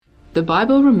The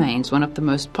Bible remains one of the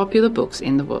most popular books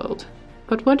in the world.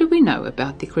 But what do we know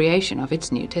about the creation of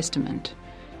its New Testament?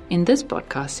 In this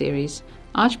podcast series,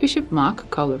 Archbishop Mark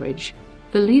Coleridge,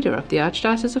 the leader of the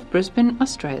Archdiocese of Brisbane,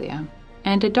 Australia,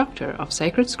 and a doctor of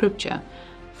sacred scripture,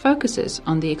 focuses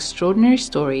on the extraordinary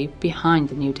story behind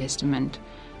the New Testament.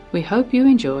 We hope you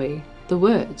enjoy the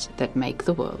words that make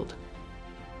the world.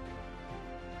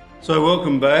 So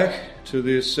welcome back to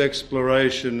this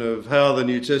exploration of how the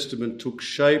New Testament took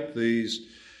shape, these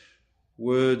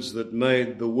words that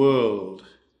made the world.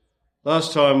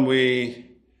 Last time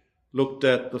we looked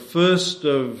at the first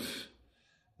of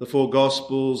the four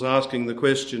Gospels, asking the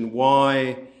question,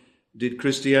 why did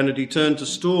Christianity turn to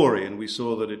story? And we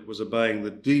saw that it was obeying the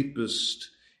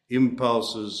deepest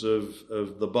impulses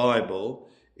of the Bible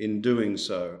in doing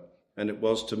so. And it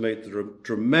was to meet the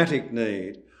dramatic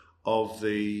need of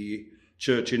the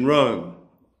church in Rome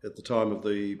at the time of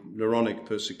the Neronic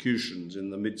persecutions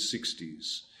in the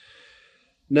mid-60s.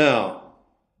 Now,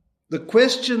 the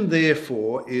question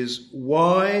therefore is,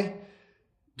 why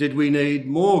did we need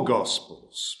more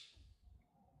Gospels?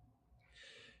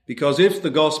 Because if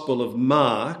the Gospel of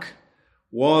Mark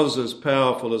was as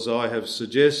powerful as I have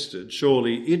suggested,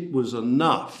 surely it was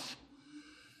enough.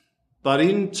 But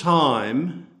in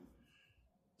time,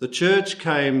 the church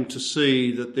came to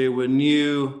see that there were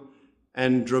new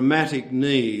and dramatic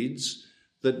needs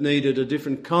that needed a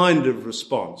different kind of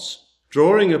response,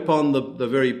 drawing upon the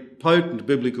very potent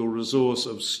biblical resource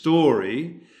of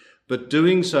story, but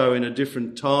doing so in a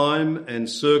different time and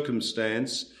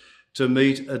circumstance to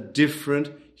meet a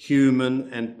different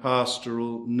human and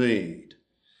pastoral need.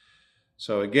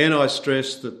 So again, I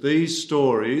stress that these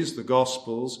stories, the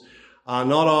Gospels, are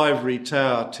not ivory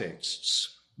tower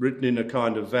texts written in a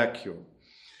kind of vacuum,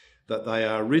 that they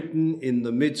are written in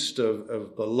the midst of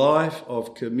the life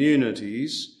of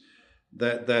communities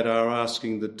that are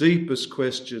asking the deepest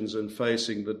questions and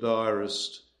facing the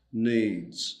direst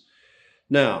needs.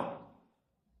 Now,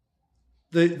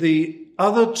 the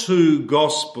other two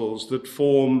Gospels that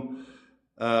form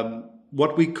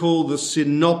what we call the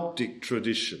synoptic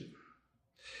tradition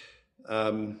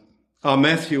are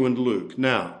Matthew and Luke.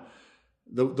 Now,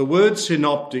 the word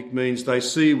synoptic means they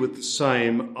see with the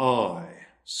same eye,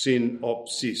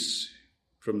 synopsis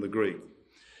from the Greek.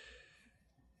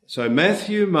 So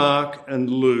Matthew, Mark and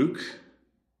Luke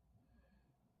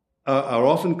are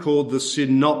often called the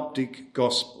synoptic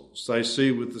Gospels. They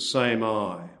see with the same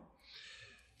eye.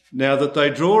 Now, that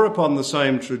they draw upon the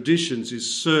same traditions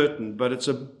is certain, but it's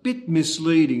a bit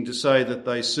misleading to say that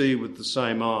they see with the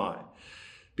same eye,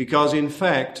 because in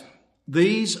fact,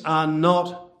 these are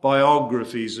not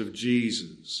biographies of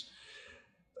Jesus.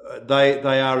 They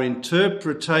are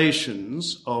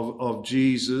interpretations of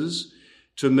Jesus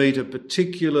to meet a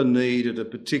particular need at a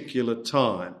particular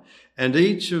time. And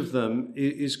each of them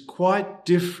is quite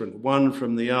different, one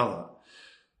from the other.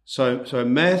 So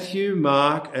Matthew,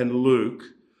 Mark and Luke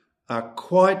are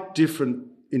quite different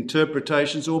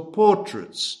interpretations or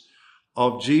portraits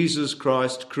of Jesus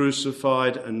Christ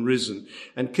crucified and risen.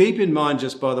 And keep in mind,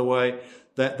 just by the way,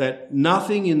 that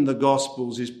nothing in the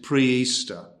Gospels is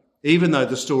pre-Easter. Even though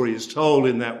the story is told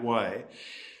in that way,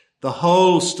 the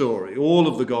whole story, all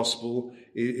of the Gospel,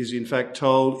 is in fact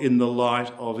told in the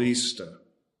light of Easter.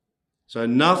 So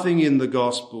nothing in the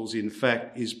Gospels, in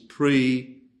fact, is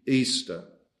pre-Easter.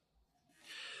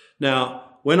 Now,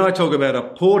 when I talk about a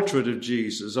portrait of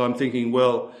Jesus, I'm thinking,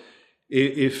 well,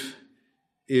 if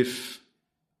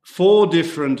four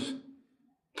different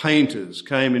painters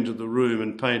came into the room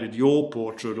and painted your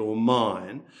portrait or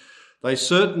mine, they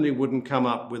certainly wouldn't come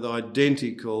up with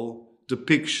identical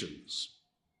depictions.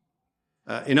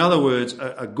 In other words,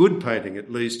 a good painting,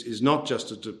 at least, is not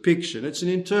just a depiction, it's an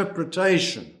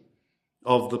interpretation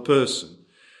of the person.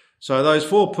 So those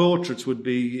four portraits would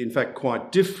be, in fact,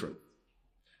 quite different.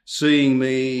 Seeing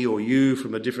me or you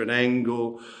from a different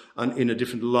angle, and in a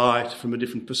different light, from a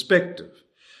different perspective.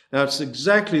 Now, it's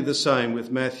exactly the same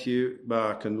with Matthew,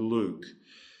 Mark and Luke,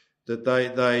 that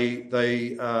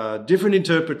they are different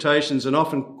interpretations and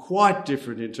often quite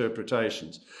different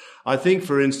interpretations. I think,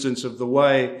 for instance, of the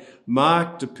way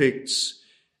Mark depicts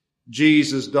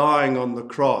Jesus dying on the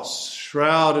cross,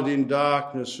 shrouded in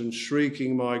darkness and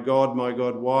shrieking, my God,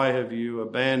 why have you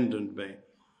abandoned me?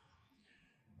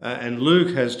 And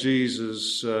Luke has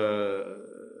Jesus, a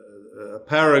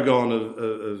paragon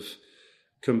of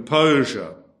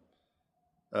composure,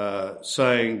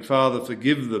 saying, Father,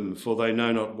 forgive them, for they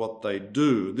know not what they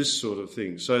do, this sort of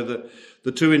thing. So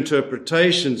the two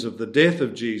interpretations of the death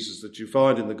of Jesus that you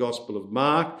find in the Gospel of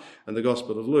Mark and the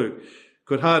Gospel of Luke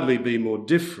could hardly be more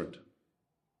different.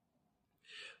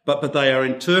 But they are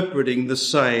interpreting the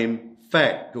same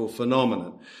fact or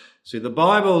phenomenon. See, the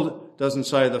Bible doesn't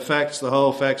say the facts, the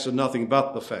whole facts, and nothing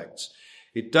but the facts.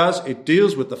 It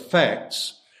deals with the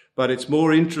facts, but it's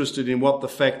more interested in what the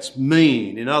facts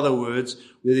mean. In other words,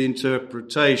 with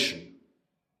interpretation.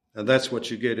 And that's what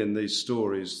you get in these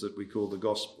stories that we call the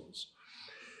Gospels.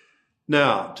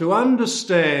 Now, to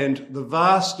understand the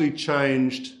vastly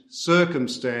changed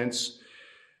circumstance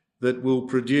that will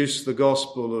produce the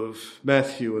Gospel of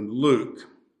Matthew and Luke,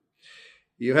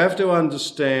 you have to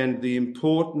understand the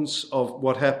importance of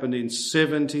what happened in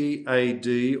 70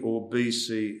 AD or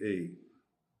BCE.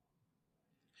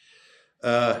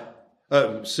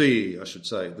 CE, I should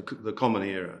say, the Common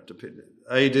Era,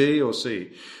 AD or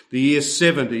CE, the year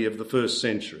 70 of the first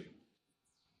century.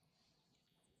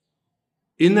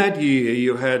 In that year,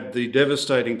 you had the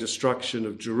devastating destruction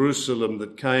of Jerusalem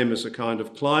that came as a kind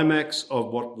of climax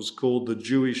of what was called the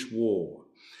Jewish War.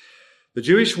 The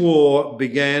Jewish War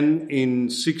began in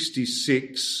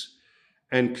 66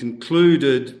 and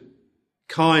concluded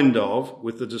kind of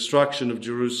with the destruction of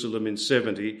Jerusalem in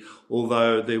 70,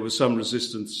 although there was some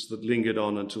resistance that lingered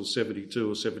on until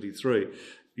 72 or 73,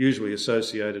 usually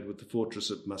associated with the fortress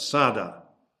at Masada.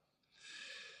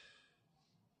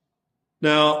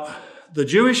 Now, the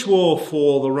Jewish war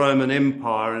for the Roman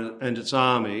Empire and its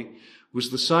army was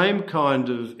the same kind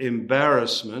of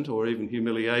embarrassment or even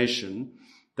humiliation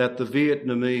that the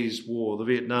Vietnam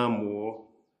War,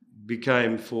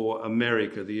 became for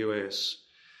America, the US.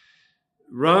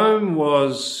 Rome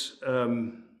was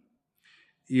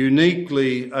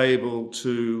uniquely able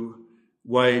to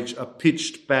wage a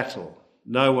pitched battle.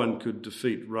 No one could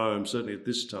defeat Rome, certainly at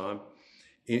this time,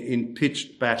 in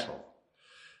pitched battle.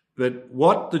 But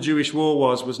what the Jewish War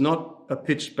was not a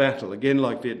pitched battle, again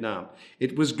like Vietnam.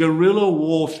 It was guerrilla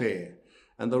warfare.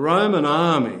 And the Roman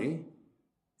army,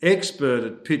 expert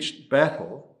at pitched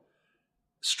battle,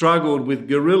 struggled with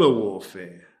guerrilla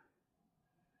warfare.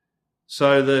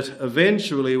 So that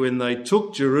eventually when they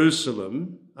took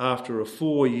Jerusalem after a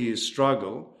 4-year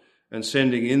struggle and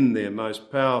sending in their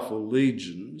most powerful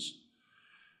legions,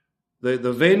 the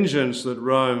vengeance that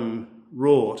Rome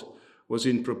wrought was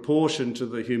in proportion to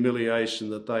the humiliation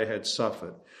that they had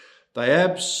suffered. They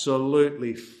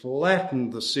absolutely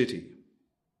flattened the city.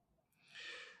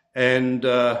 And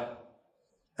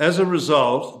as a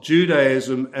result,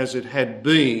 Judaism as it had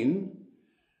been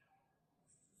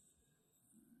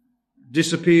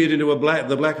disappeared into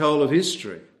the black hole of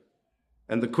history.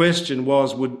 And the question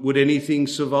was, would anything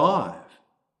survive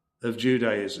of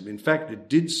Judaism? In fact, it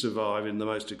did survive in the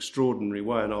most extraordinary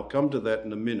way, and I'll come to that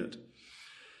in a minute.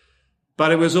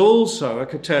 But it was also a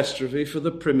catastrophe for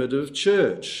the primitive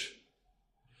church.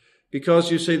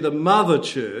 Because, you see, the mother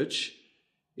church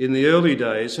in the early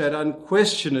days had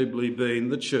unquestionably been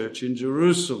the church in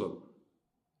Jerusalem.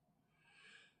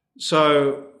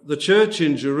 So the church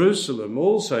in Jerusalem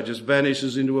also just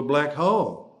vanishes into a black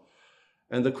hole.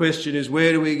 And the question is,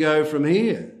 where do we go from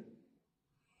here?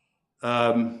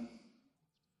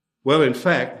 Well, in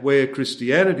fact, where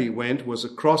Christianity went was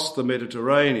across the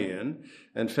Mediterranean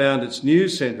and found its new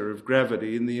centre of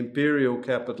gravity in the imperial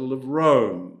capital of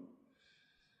Rome.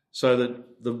 So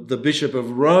that the Bishop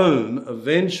of Rome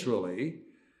eventually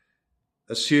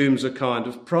assumes a kind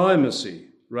of primacy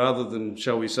rather than,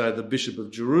 shall we say, the Bishop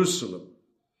of Jerusalem.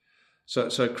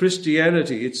 So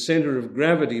Christianity, its centre of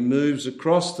gravity, moves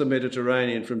across the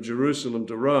Mediterranean from Jerusalem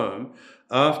to Rome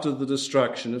after the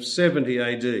destruction of 70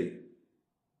 AD.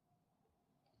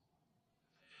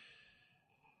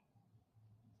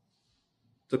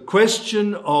 The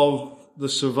question of the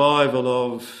survival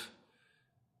of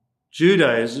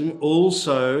Judaism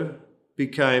also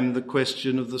became the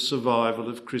question of the survival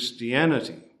of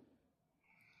Christianity.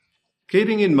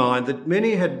 Keeping in mind that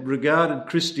many had regarded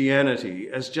Christianity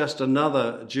as just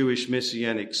another Jewish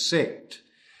messianic sect.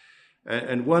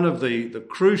 And one of the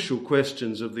crucial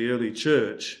questions of the early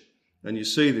church, and you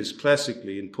see this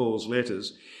classically in Paul's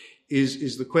letters,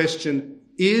 is the question,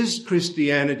 is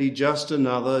Christianity just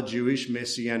another Jewish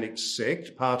messianic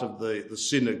sect, part of the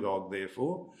synagogue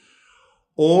therefore,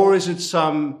 or is it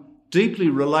some deeply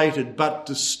related but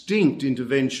distinct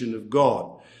intervention of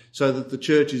God, so that the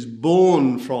church is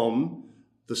born from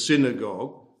the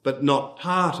synagogue but not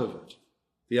part of it?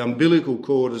 The umbilical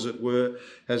cord, as it were,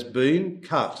 has been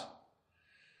cut.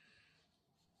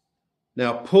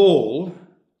 Now, Paul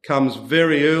comes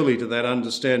very early to that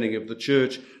understanding of the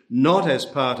church, not as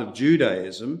part of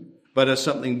Judaism, but as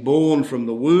something born from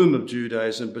the womb of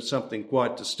Judaism, but something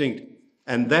quite distinct.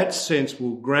 And that sense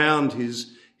will ground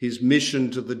his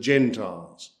mission to the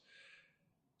Gentiles.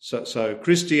 So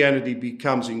Christianity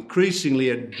becomes increasingly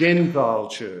a Gentile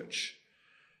church.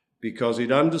 because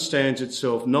it understands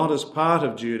itself not as part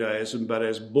of Judaism, but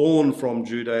as born from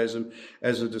Judaism,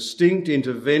 as a distinct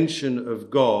intervention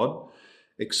of God,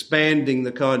 expanding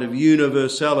the kind of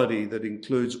universality that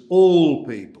includes all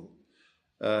people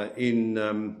in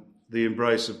the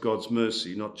embrace of God's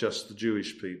mercy, not just the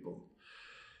Jewish people.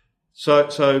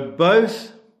 So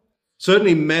both,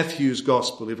 certainly Matthew's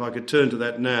gospel, if I could turn to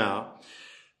that now,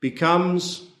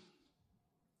 becomes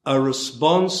a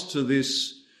response to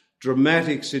this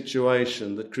dramatic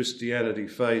situation that Christianity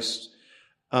faced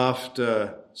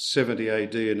after 70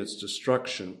 AD and its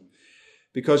destruction.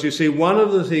 Because you see, one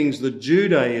of the things that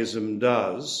Judaism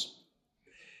does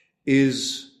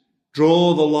is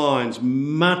draw the lines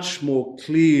much more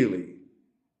clearly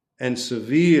and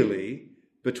severely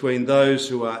between those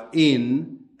who are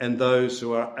in and those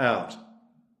who are out.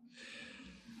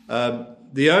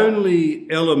 The only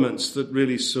elements that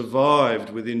really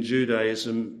survived within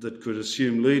Judaism that could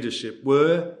assume leadership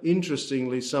were,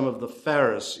 interestingly, some of the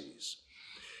Pharisees.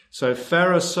 So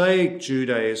Pharisaic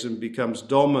Judaism becomes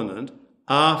dominant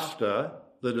after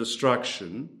the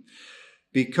destruction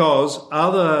because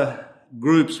other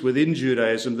groups within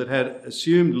Judaism that had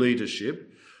assumed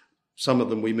leadership, some of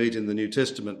them we meet in the New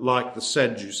Testament, like the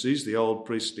Sadducees, the old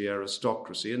priestly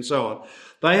aristocracy, and so on,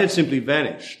 they had simply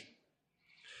vanished.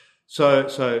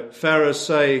 So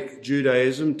Pharisaic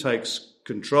Judaism takes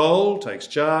control, takes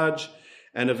charge,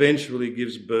 and eventually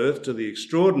gives birth to the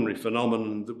extraordinary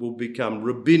phenomenon that will become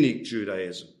Rabbinic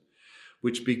Judaism,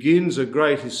 which begins a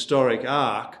great historic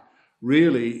arc,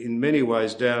 really in many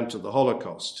ways down to the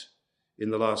Holocaust in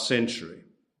the last century.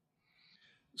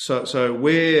 So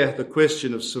where the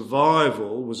question of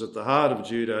survival was at the heart of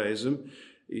Judaism,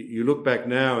 you look back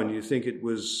now and you think it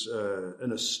was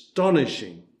an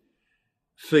astonishing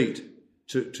feat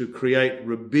to create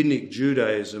Rabbinic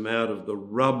Judaism out of the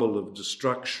rubble of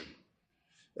destruction.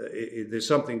 There's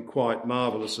something quite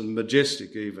marvellous and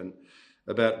majestic even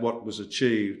about what was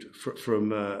achieved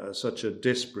from such a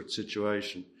desperate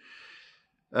situation.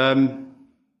 Now,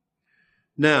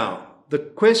 the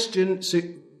question,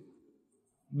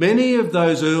 many of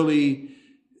those early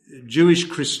Jewish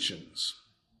Christians,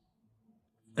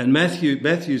 and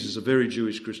Matthew's is a very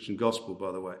Jewish Christian gospel,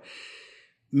 by the way,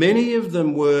 many of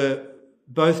them were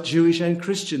both Jewish and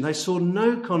Christian. They saw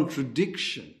no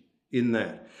contradiction in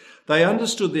that. They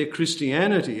understood their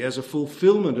Christianity as a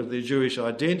fulfilment of their Jewish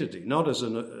identity, not as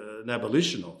an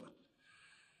abolition of it.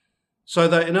 So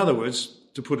they, in other words,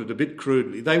 to put it a bit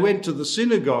crudely, they went to the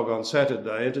synagogue on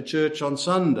Saturday and to church on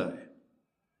Sunday,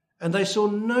 and they saw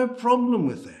no problem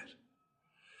with that.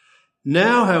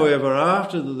 Now, however,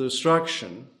 after the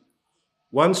destruction,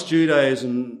 once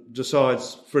Judaism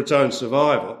decides for its own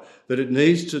survival that it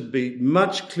needs to be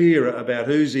much clearer about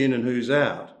who's in and who's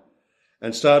out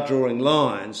and start drawing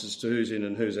lines as to who's in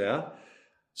and who's out,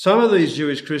 some of these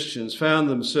Jewish Christians found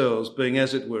themselves being,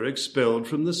 as it were, expelled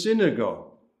from the synagogue.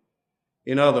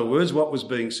 In other words, what was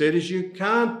being said is you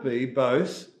can't be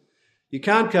both. You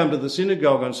can't come to the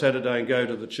synagogue on Saturday and go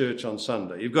to the church on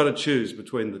Sunday. You've got to choose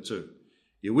between the two.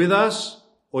 You're with us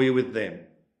or you're with them.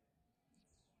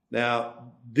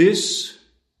 Now, this,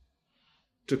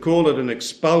 to call it an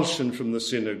expulsion from the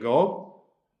synagogue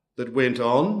that went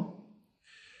on,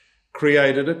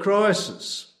 created a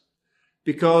crisis,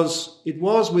 because it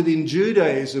was within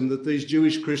Judaism that these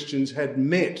Jewish Christians had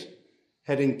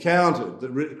encountered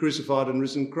the crucified and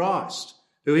risen Christ,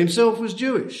 who himself was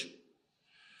Jewish.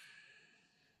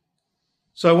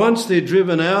 So once they're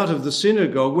driven out of the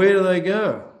synagogue, where do they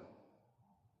go?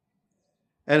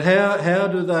 And how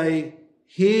do they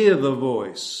hear the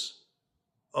voice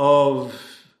of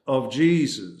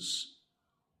Jesus?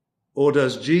 Or do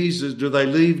they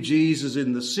leave Jesus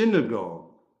in the synagogue?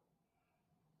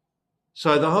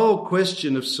 So the whole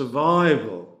question of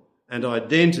survival and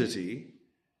identity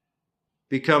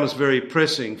becomes very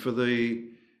pressing for the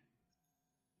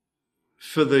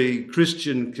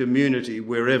Christian community,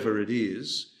 wherever it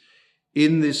is,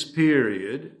 in this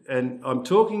period. And I'm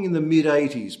talking in the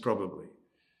mid-80s probably.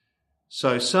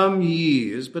 So some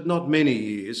years, but not many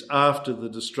years, after the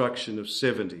destruction of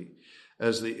 70,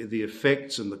 as the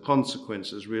effects and the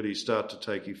consequences really start to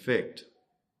take effect.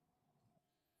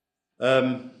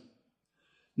 Now,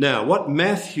 what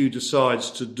Matthew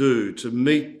decides to do to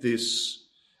meet this,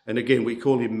 and again, we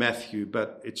call him Matthew,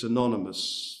 but it's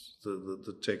anonymous,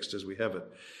 the text as we have it.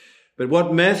 But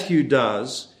what Matthew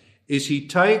does is he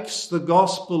takes the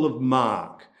Gospel of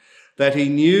Mark, that he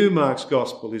knew Mark's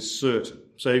Gospel is certain.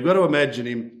 So you've got to imagine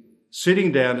him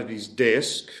sitting down at his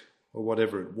desk, or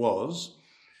whatever it was,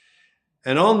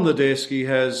 and on the desk he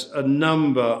has a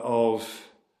number of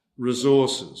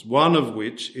resources, one of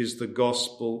which is the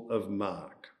Gospel of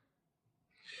Mark.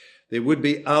 There would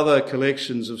be other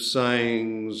collections of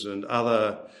sayings and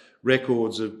other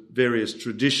records of various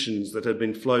traditions that had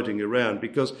been floating around,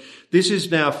 because this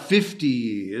is now 50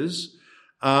 years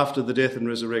after the death and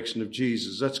resurrection of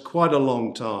Jesus. That's quite a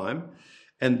long time.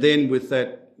 And then with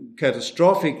that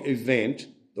catastrophic event,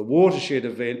 the watershed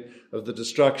event of the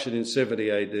destruction in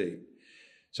 70 AD.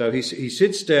 So he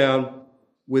sits down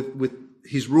with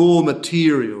his raw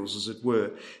materials, as it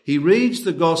were. He reads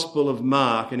the Gospel of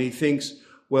Mark and he thinks,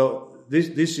 well,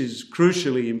 this is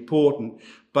crucially important,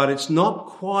 but it's not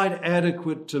quite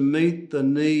adequate to meet the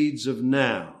needs of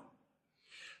now.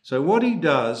 So what he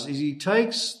does is he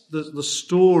takes the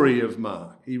story of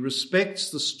Mark. He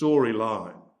respects the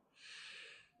storyline.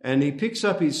 And he picks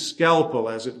up his scalpel,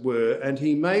 as it were, and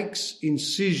he makes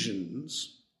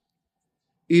incisions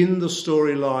in the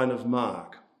storyline of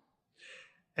Mark.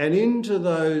 And into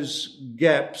those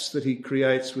gaps that he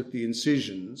creates with the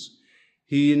incisions,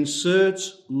 he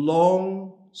inserts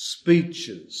long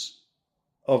speeches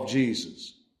of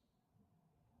Jesus.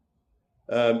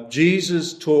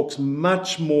 Jesus talks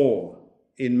much more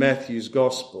in Matthew's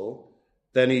Gospel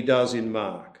than he does in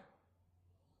Mark.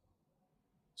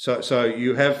 So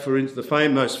you have, for instance, the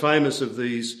most famous of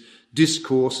these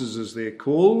discourses, as they're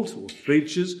called, or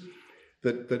speeches,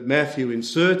 that Matthew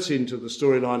inserts into the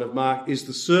storyline of Mark is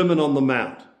the Sermon on the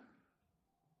Mount.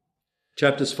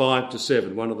 Chapters 5 to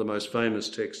 7, one of the most famous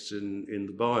texts in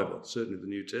the Bible, certainly the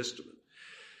New Testament.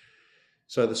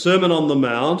 So the Sermon on the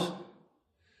Mount,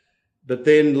 but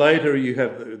then later you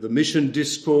have the mission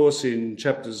discourse in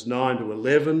chapters 9 to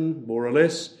 11, more or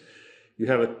less. You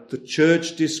have the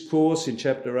church discourse in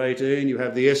chapter 18. You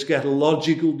have the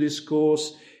eschatological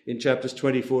discourse in chapters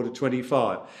 24 to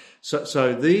 25.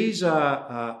 So these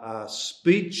are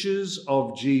speeches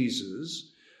of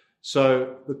Jesus.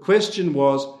 So the question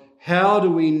was, how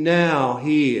do we now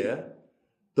hear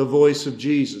the voice of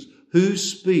Jesus? Who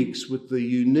speaks with the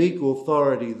unique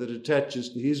authority that attaches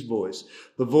to his voice?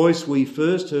 The voice we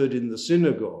first heard in the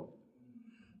synagogue.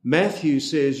 Matthew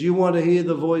says, you want to hear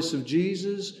the voice of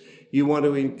Jesus? You want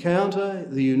to encounter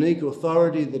the unique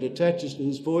authority that attaches to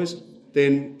his voice?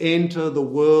 Then enter the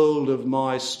world of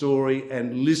my story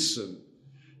and listen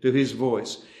to his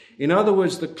voice. In other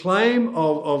words, the claim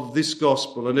of this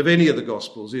gospel and of any of the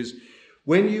gospels is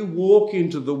when you walk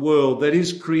into the world that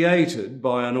is created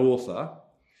by an author,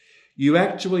 you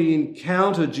actually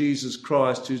encounter Jesus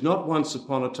Christ, who's not once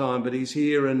upon a time, but he's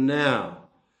here and now.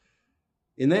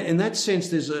 In that sense,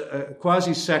 there's a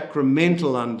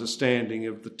quasi-sacramental understanding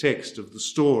of the text of the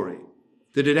story,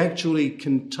 that it actually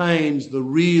contains the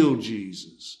real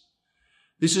Jesus.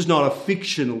 This is not a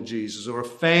fictional Jesus or a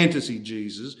fantasy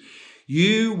Jesus.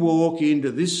 You walk into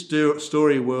this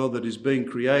story world that is being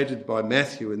created by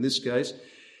Matthew in this case,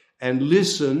 and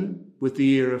listen with the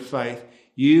ear of faith.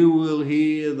 You will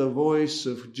hear the voice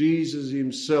of Jesus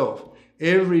himself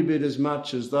every bit as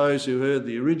much as those who heard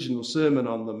the original Sermon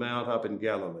on the Mount up in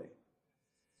Galilee.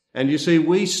 And you see,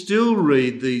 we still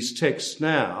read these texts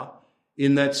now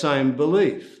in that same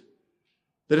belief,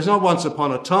 that it's not once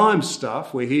upon a time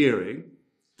stuff we're hearing,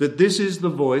 that this is the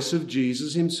voice of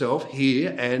Jesus himself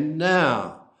here and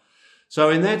now.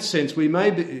 So in that sense, we may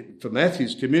be, for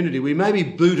Matthew's community, we may be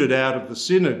booted out of the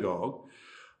synagogue,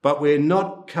 but we're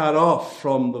not cut off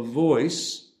from the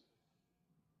voice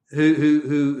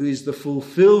who is the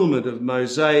fulfillment of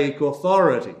Mosaic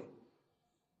authority.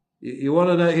 You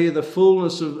want to hear the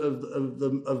fullness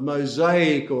of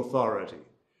Mosaic authority.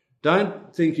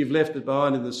 Don't think you've left it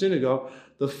behind in the synagogue.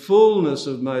 The fullness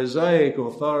of Mosaic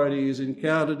authority is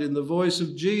encountered in the voice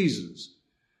of Jesus.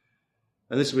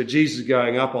 And this is where Jesus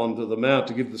going up onto the mount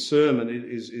to give the sermon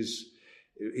is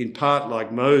in part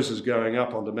like Moses going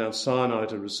up onto Mount Sinai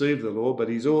to receive the law, but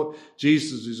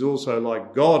Jesus is also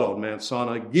like God on Mount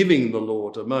Sinai giving the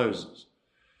law to Moses.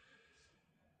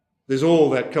 There's all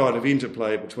that kind of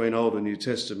interplay between Old and New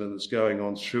Testament that's going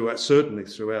on certainly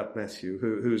throughout Matthew,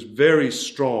 who's very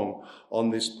strong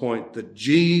on this point that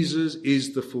Jesus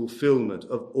is the fulfillment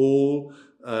of all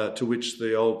to which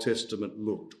the Old Testament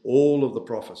looked. All of the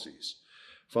prophecies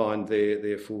find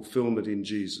their fulfillment in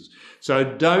Jesus. So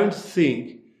don't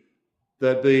think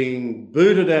that being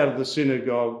booted out of the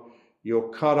synagogue,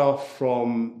 you're cut off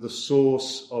from the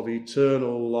source of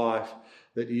eternal life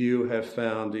that you have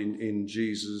found in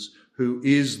Jesus, who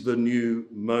is the new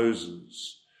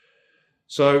Moses.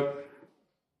 So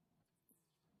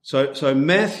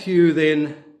Matthew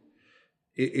then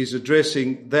is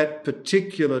addressing that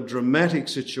particular dramatic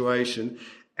situation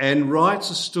and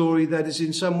writes a story that is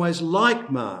in some ways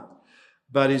like Mark,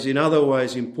 but is in other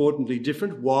ways importantly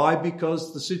different. Why?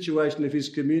 Because the situation of his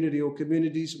community or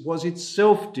communities was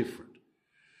itself different.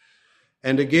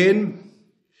 And again,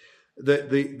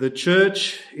 The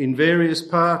church in various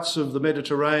parts of the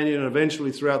Mediterranean and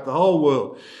eventually throughout the whole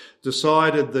world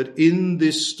decided that in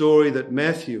this story that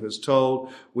Matthew has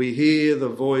told, we hear the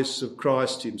voice of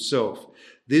Christ himself.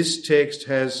 This text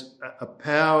has a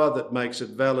power that makes it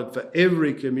valid for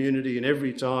every community in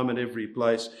every time and every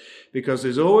place, because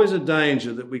there's always a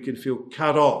danger that we can feel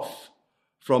cut off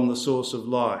from the source of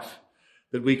life,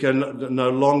 that we can no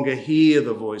longer hear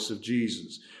the voice of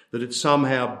Jesus, that it's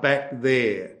somehow back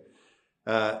there.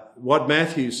 What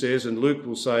Matthew says, and Luke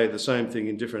will say the same thing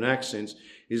in different accents,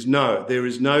 is no, there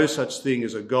is no such thing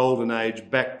as a golden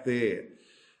age back there.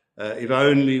 If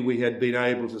only we had been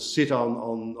able to sit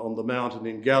on the mountain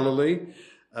in Galilee,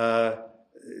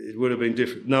 it would have been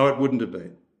different. No, it wouldn't have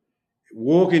been.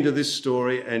 Walk into this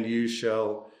story and you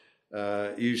shall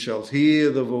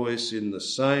hear the voice in the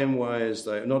same way as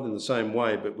they, not in the same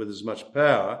way, but with as much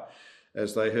power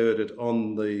as they heard it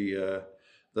on the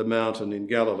mountain in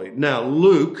Galilee. Now,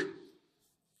 Luke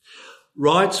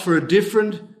writes for a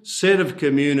different set of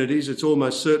communities. It's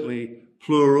almost certainly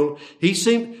plural.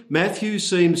 Matthew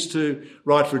seems to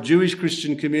write for a Jewish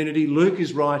Christian community. Luke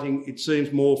is writing, it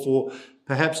seems, more for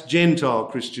perhaps Gentile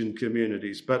Christian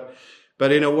communities, but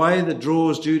in a way that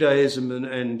draws Judaism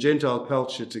and Gentile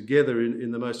culture together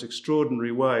in the most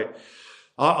extraordinary way.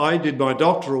 I did my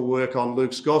doctoral work on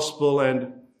Luke's Gospel,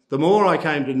 and the more I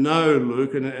came to know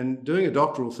Luke, and doing a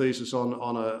doctoral thesis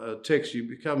on a text, you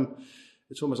become,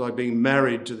 it's almost like being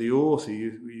married to the author.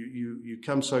 You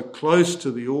come so close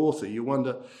to the author, you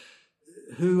wonder,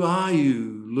 who are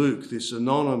you, Luke, this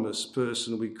anonymous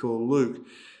person we call Luke?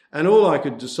 And all I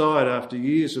could decide after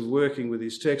years of working with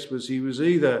his text was he was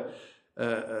either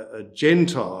a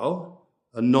Gentile,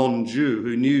 a non-Jew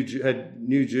who knew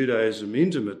Judaism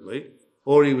intimately,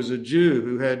 or he was a Jew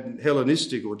who had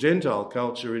Hellenistic or Gentile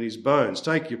culture in his bones.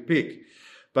 Take your pick.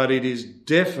 But it is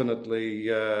definitely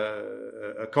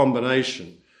a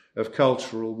combination of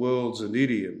cultural worlds and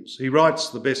idioms. He writes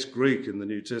the best Greek in the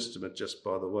New Testament, just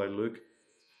by the way, Luke.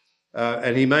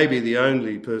 And he may be the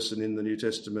only person in the New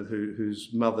Testament whose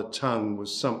mother tongue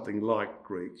was something like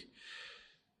Greek.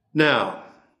 Now,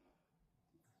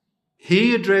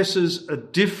 he addresses a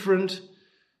different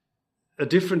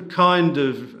kind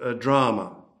of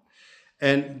drama.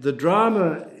 And the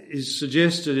drama is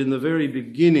suggested in the very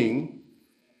beginning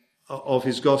of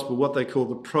his gospel, what they call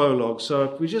the prologue. So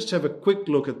if we just have a quick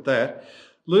look at that,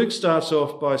 Luke starts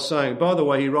off by saying, by the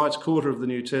way, he writes quarter of the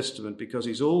New Testament because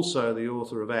he's also the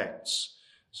author of Acts.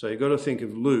 So you've got to think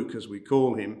of Luke, as we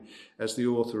call him, as the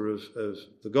author of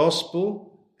the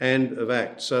gospel and of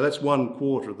Acts. So that's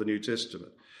 1/4 of the New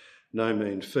Testament. No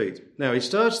mean feat. Now, he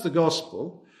starts the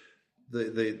gospel,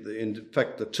 in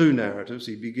fact, the two narratives,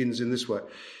 he begins in this way.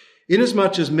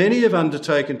 Inasmuch as many have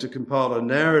undertaken to compile a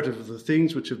narrative of the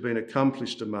things which have been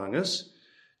accomplished among us,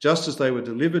 just as they were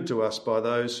delivered to us by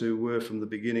those who were from the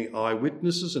beginning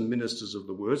eyewitnesses and ministers of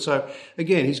the word. So,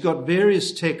 again, he's got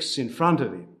various texts in front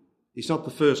of him. He's not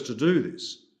the first to do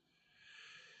this.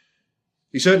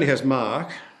 He certainly has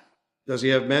Mark. Does he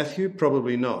have Matthew?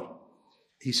 Probably not.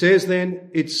 He says then,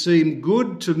 it seemed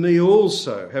good to me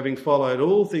also, having followed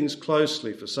all things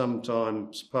closely for some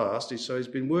time past, so he's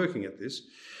been working at this,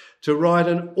 to write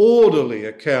an orderly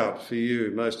account for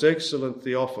you, most excellent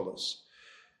Theophilus,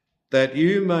 that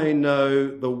you may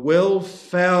know the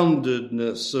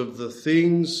well-foundedness of the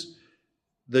things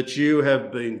that you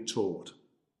have been taught.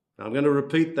 Now, I'm going to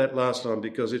repeat that last line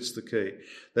because it's the key.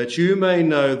 That you may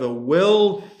know the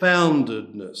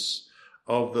well-foundedness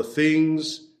of the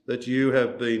things that you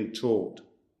have been taught.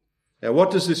 Now,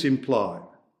 what does this imply?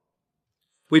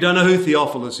 We don't know who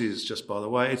Theophilus is, just by the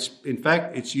way. In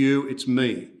fact, it's you, it's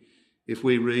me, if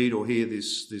we read or hear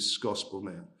this gospel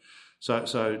now.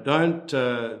 So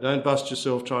don't bust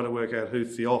yourself trying to work out who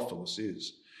Theophilus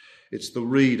is. It's the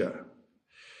reader.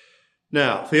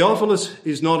 Now, Theophilus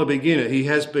is not a beginner. He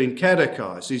has been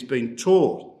catechized. He's been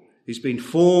taught. He's been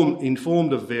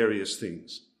informed of various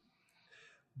things.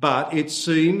 But it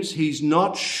seems he's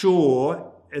not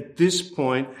sure at this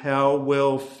point how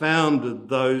well-founded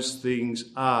those things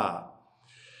are.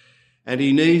 And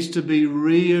he needs to be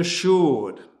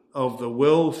reassured of the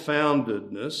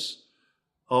well-foundedness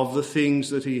of the things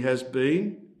that he has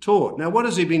been taught. Now, what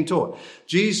has he been taught?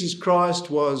 Jesus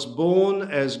Christ was born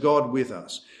as God with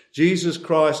us. Jesus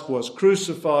Christ was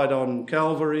crucified on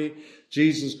Calvary.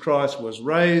 Jesus Christ was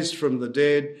raised from the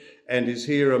dead and is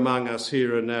here among us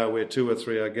here and now where 2 or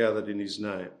 3 are gathered in his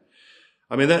name.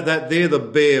 I mean, that they're the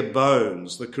bare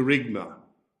bones, the kerygma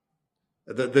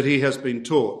that he has been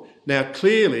taught. Now,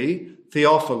 clearly,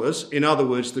 Theophilus, in other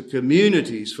words, the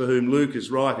communities for whom Luke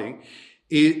is writing,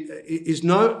 he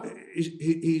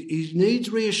needs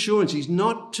reassurance. He's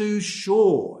not too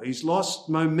sure. He's lost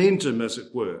momentum, as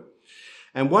it were.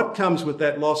 And what comes with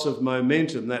that loss of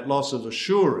momentum, that loss of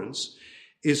assurance,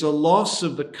 is a loss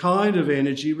of the kind of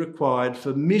energy required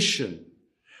for mission.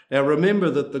 Now remember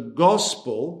that the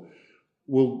gospel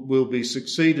will be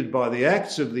succeeded by the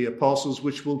Acts of the Apostles,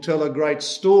 which will tell a great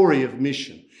story of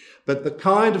mission. But the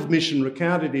kind of mission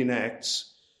recounted in Acts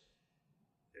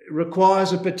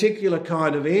requires a particular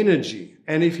kind of energy.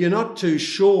 And if you're not too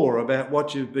sure about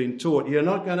what you've been taught, you're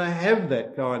not going to have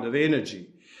that kind of energy.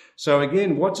 So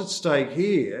again, what's at stake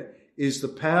here is the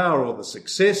power, or the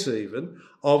success even,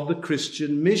 of the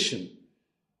Christian mission.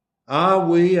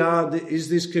 Is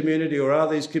this community, or are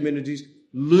these communities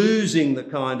losing the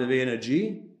kind of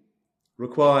energy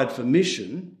required for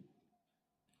mission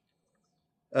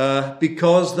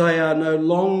because they are no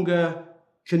longer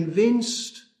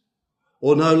convinced,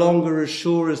 or no longer as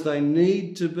sure as they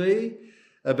need to be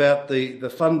about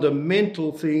the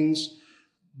fundamental things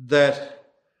that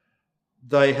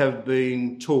they have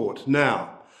been taught?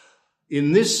 Now,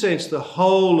 in this sense, the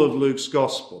whole of Luke's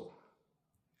gospel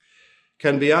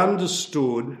can be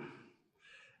understood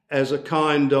as a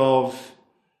kind of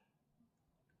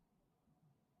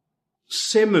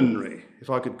seminary, if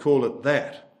I could call it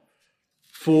that,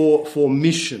 for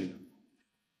mission.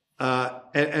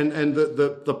 And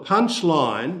the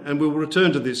punchline, and we'll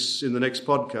return to this in the next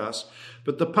podcast,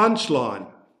 but the punchline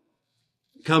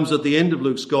comes at the end of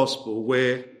Luke's gospel,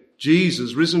 where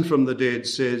Jesus, risen from the dead,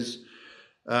 says,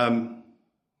 and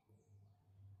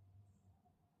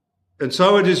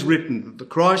so it is written that the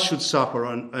Christ should suffer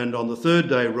and on the third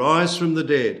day rise from the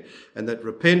dead, and that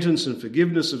repentance and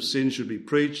forgiveness of sins should be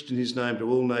preached in his name to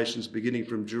all nations, beginning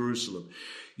from Jerusalem.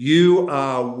 You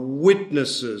are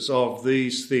witnesses of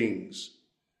these things.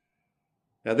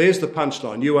 Now there's the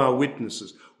punchline. You are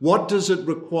witnesses. What does it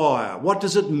require? What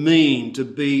does it mean to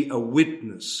be a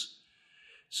witness?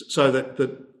 So that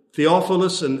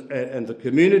Theophilus and the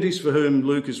communities for whom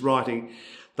Luke is writing,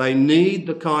 they need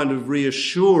the kind of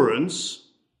reassurance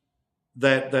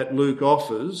that Luke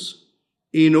offers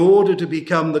in order to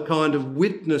become the kind of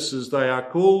witnesses they are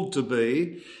called to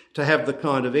be, to have the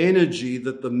kind of energy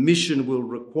that the mission will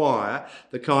require,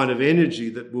 the kind of energy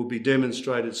that will be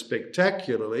demonstrated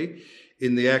spectacularly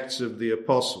in the Acts of the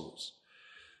Apostles.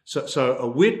 So a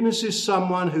witness is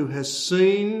someone who has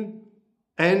seen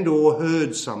and or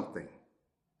heard something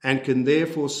and can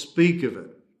therefore speak of it.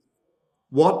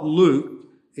 What Luke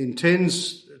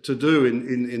intends to do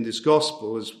in this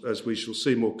gospel, as we shall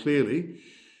see more clearly,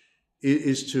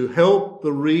 is to help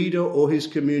the reader or his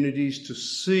communities to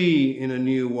see in a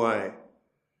new way.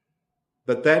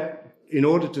 But that, in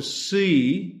order to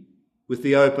see with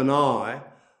the open eye,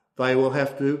 they will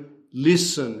have to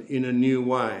listen in a new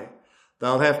way.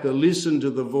 They'll have to listen to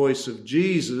the voice of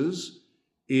Jesus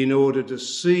in order to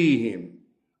see him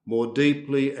more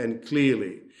deeply and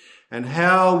clearly. And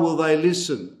how will they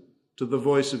listen to the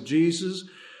voice of Jesus?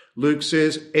 Luke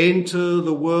says, enter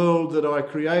the world that I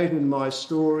create in my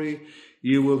story.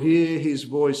 You will hear his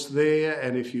voice there,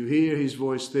 and if you hear his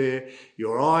voice there,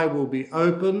 your eye will be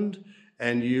opened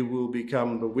and you will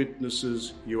become the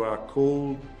witnesses you are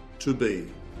called to be.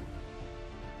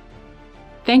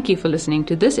 Thank you for listening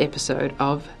to this episode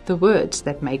of The Words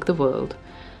That Make the World.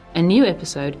 A new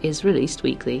episode is released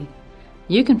weekly.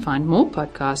 You can find more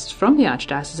podcasts from the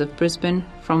Archdiocese of Brisbane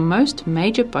from most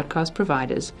major podcast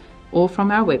providers or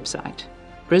from our website,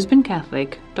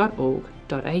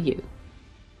 brisbanecatholic.org.au.